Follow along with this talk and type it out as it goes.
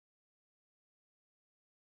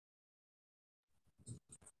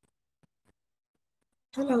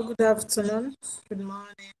Hello, good afternoon, good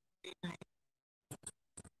morning, good night,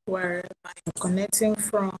 wherever you're connecting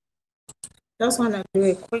from. Just want to do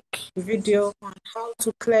a quick video on how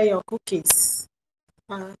to clear your cookies.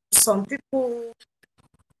 Some people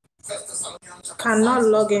cannot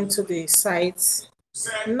log into the site,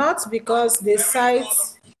 not because the site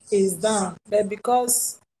is down, but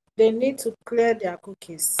because they need to clear their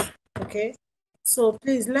cookies. Okay, so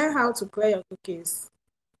please learn how to clear your cookies.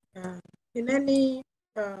 Uh, in any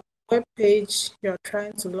web page you're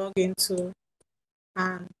trying to log into,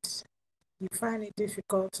 and you find it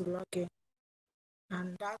difficult to log in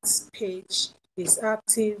and that page is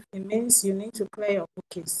active, it means you need to clear your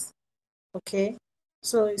cookies. Okay,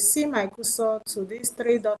 so you see my cursor to these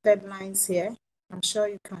three dotted lines here. I'm sure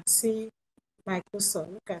you can see my cursor.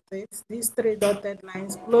 Look at it. These three dotted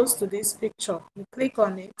lines close to this picture. You click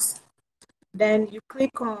on it, then you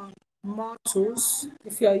click on more tools.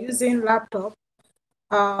 If you're using laptop,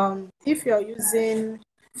 if you're using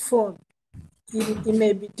phone, it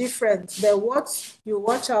may be different, but what you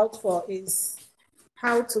watch out for is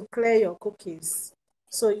how to clear your cookies.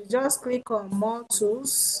 So you just click on more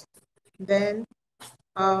tools, then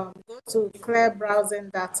go to clear browsing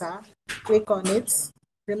data, click on it.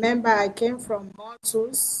 Remember, I came from more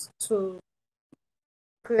tools to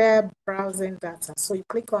clear browsing data. So you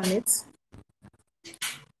click on it,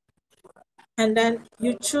 and then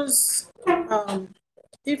you choose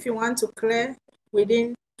if you want to clear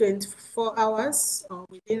within 24 hours or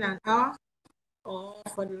within an hour, or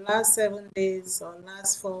for the last 7 days or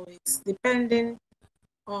last 4 weeks, depending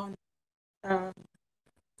on um,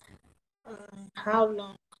 how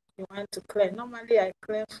long you want to clear. Normally, I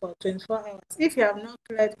clear for 24 hours. If you have not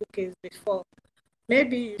cleared cookies before,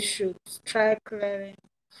 maybe you should try clearing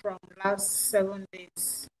from last 7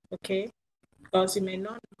 days, okay? Because you may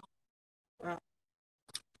not know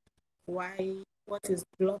what is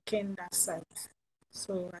blocking that site.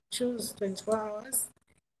 So I choose 24 hours.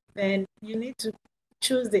 Then you need to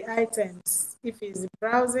choose the items. If it's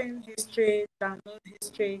browsing history, download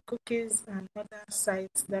history, cookies, and other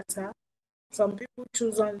site data. Some people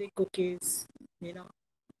choose only cookies, you know.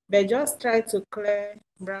 But just try to clear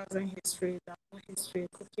browsing history, download history,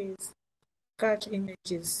 cookies, cache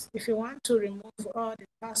images. If you want to remove all the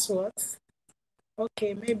passwords,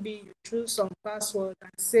 okay, maybe you choose some password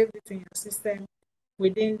and save it in your system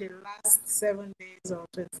within the last 7 days or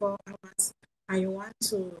 24 hours, and you want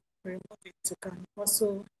to remove it, you can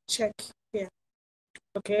also check here.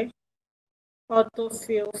 Okay,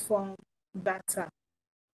 autofill form data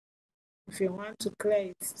if you want to clear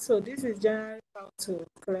it. So this is generally how to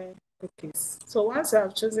clear cookies. So once you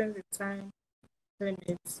have chosen the time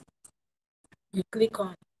limit, you click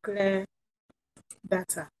on clear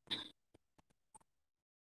data.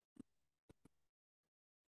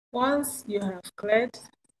 Once you have cleared,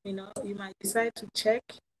 you might decide to check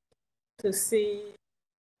to see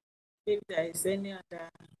if there is any other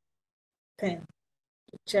thing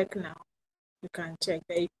to check now. You can check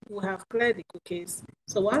that you have cleared the cookies.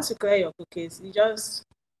 So once you clear your cookies, you just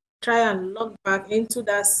try and log back into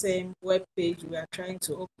that same web page we are trying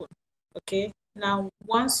to open. Okay. Now,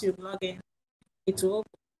 once you log in, it will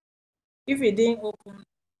open. If it didn't open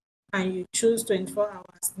and you choose 24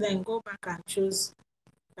 hours, then go back and choose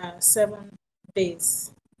 7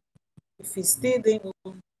 days. If it still didn't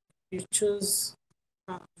open, you choose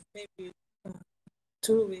maybe uh,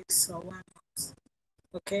 2 weeks or 1 month.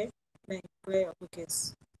 Okay, then you clear your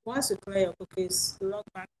cookies. Once you clear your cookies, log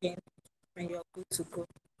back in and you're good to go.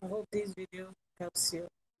 I hope this video helps you.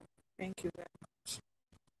 Thank you very much.